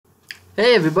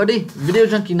Hey everybody, Video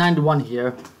Junkie 91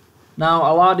 here. Now,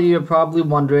 a lot of you are probably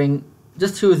wondering,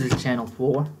 just who is this channel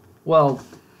for? Well,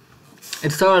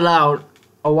 it started out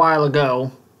a while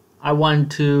ago. I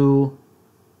wanted to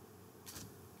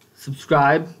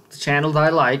subscribe to channels I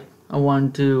like, I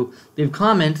wanted to leave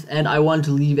comments, and I wanted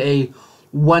to leave a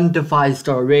 1 to 5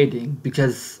 star rating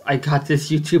because I got this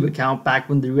YouTube account back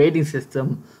when the rating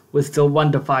system was still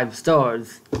 1 to 5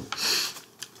 stars.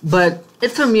 But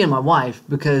it's for me and my wife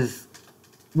because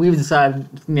we've decided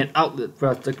to be an outlet for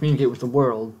us to communicate with the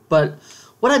world. But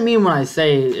what I mean when I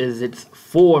say is it's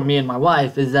for me and my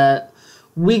wife is that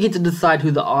we get to decide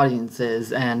who the audience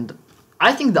is, and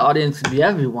I think the audience should be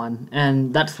everyone,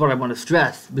 and that's what I want to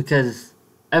stress because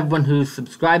everyone who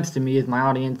subscribes to me is my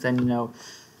audience, and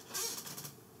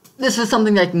this is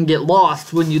something that can get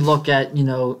lost when you look at,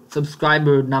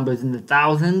 subscriber numbers in the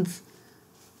thousands.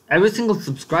 Every single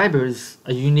subscriber is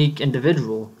a unique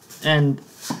individual, and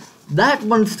that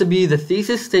wants to be the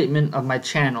thesis statement of my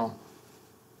channel.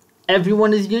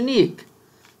 Everyone is unique.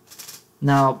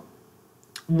 Now,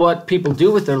 what people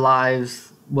do with their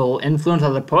lives will influence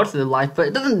other parts of their life, but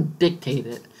it doesn't dictate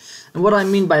it. And what I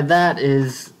mean by that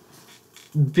is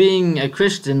being a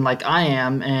Christian like I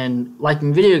am and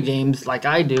liking video games like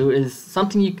I do is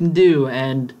something you can do,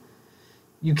 and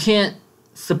you can't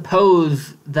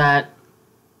suppose that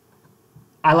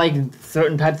I like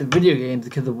certain types of video games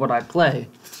because of what I play.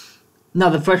 Now,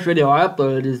 the first video I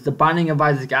uploaded is The Binding of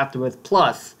Isaac Afterbirth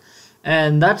Plus,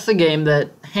 and that's a game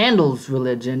that handles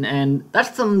religion, and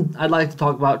that's something I'd like to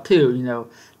talk about too,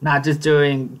 not just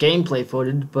doing gameplay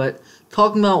footage, but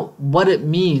talking about what it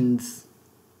means.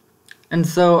 And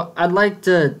so, I'd like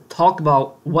to talk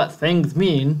about what things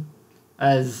mean,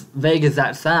 as vague as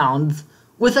that sounds,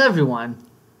 with everyone.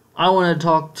 I want to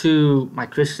talk to my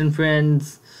Christian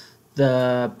friends,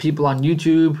 the people on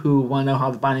YouTube who want to know how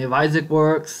The Binding of Isaac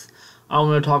works. I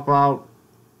want to talk about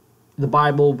the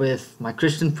Bible with my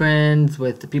Christian friends,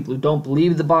 with the people who don't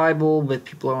believe the Bible, with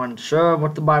people who are unsure of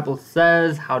what the Bible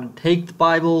says, how to take the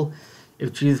Bible,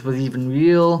 if Jesus was even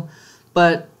real.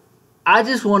 But I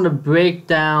just want to break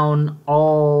down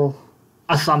all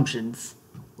assumptions,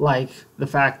 like the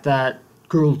fact that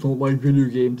girls don't like video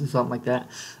games or something like that.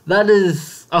 That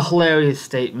is a hilarious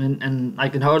statement, and I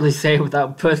can hardly say it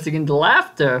without bursting into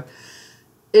laughter.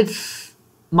 It's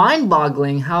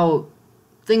mind-boggling how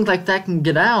things like that can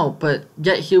get out, but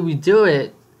yet here we do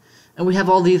it, and we have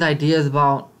all these ideas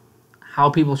about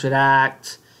how people should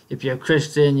act. If you're a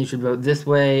Christian, you should vote this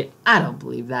way. I don't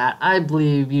believe that. I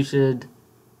believe you should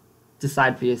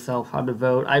decide for yourself how to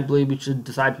vote. I believe you should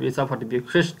decide for yourself how to be a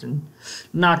Christian.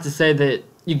 Not to say that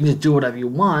you can just do whatever you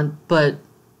want, but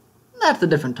that's a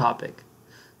different topic.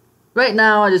 Right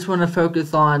now, I just want to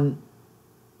focus on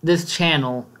this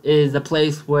channel is a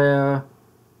place where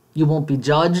you won't be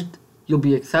judged, you'll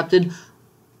be accepted.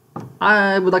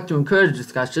 I would like to encourage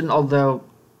discussion, although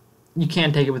you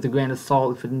can take it with a grain of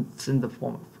salt if it's in the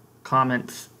form of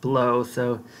comments below,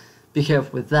 so be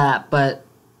careful with that. But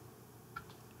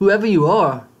whoever you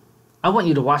are, I want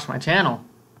you to watch my channel,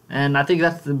 and I think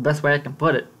that's the best way I can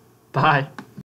put it. Bye.